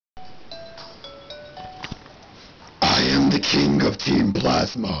king of Team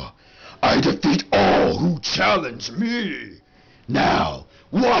Plasma. I defeat all who challenge me. Now,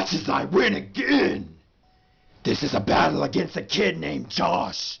 watch as I win again. This is a battle against a kid named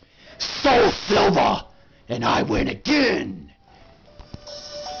Josh. Soul Silver, and I win again.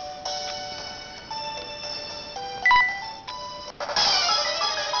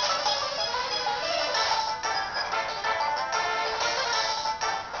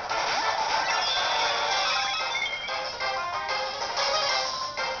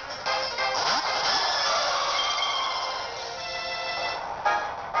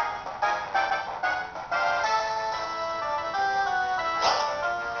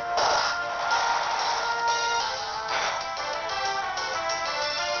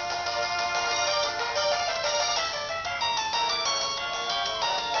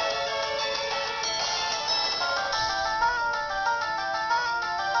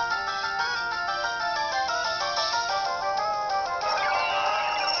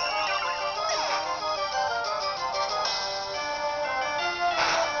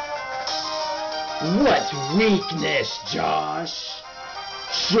 What weakness, Josh?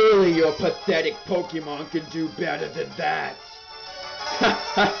 Surely your pathetic Pokemon can do better than that.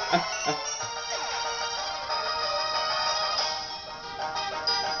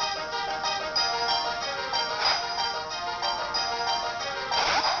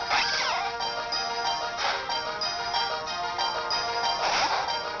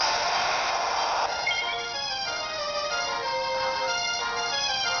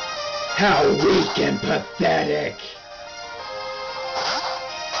 How weak and pathetic!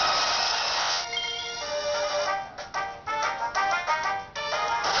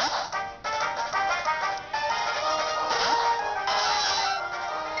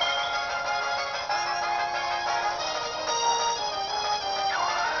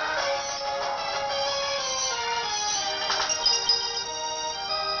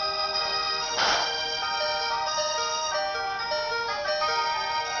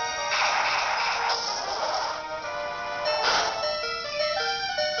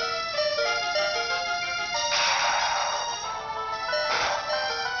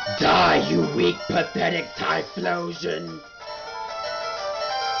 Die, you weak, pathetic Typhlosion!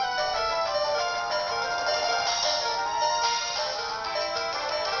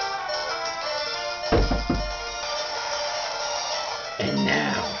 And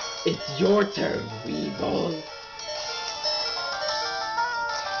now, it's your turn, Weevil.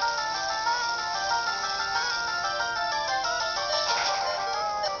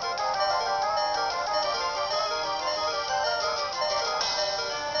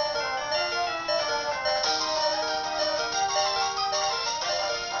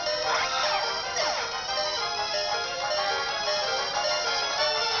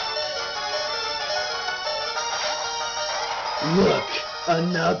 Look,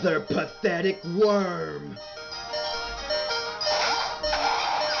 another pathetic worm.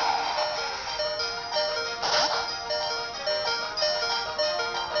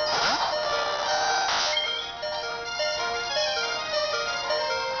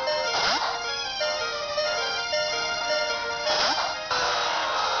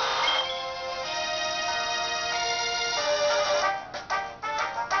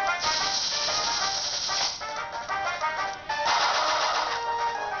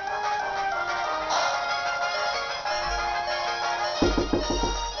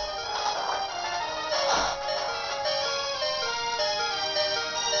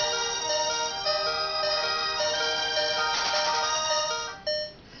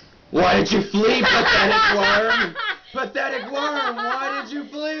 Why did you flee, pathetic worm? Pathetic worm, why did you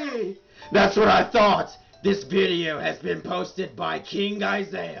flee? That's what I thought. This video has been posted by King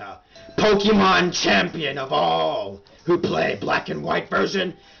Isaiah, Pokemon champion of all, who play Black and White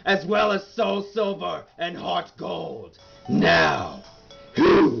version, as well as Soul Silver and Heart Gold. Now,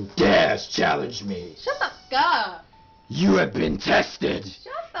 who dares challenge me? Shut the fuck up. You have been tested.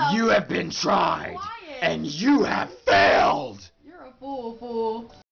 Shut the You have been tried. quiet. And you have failed. You're a fool.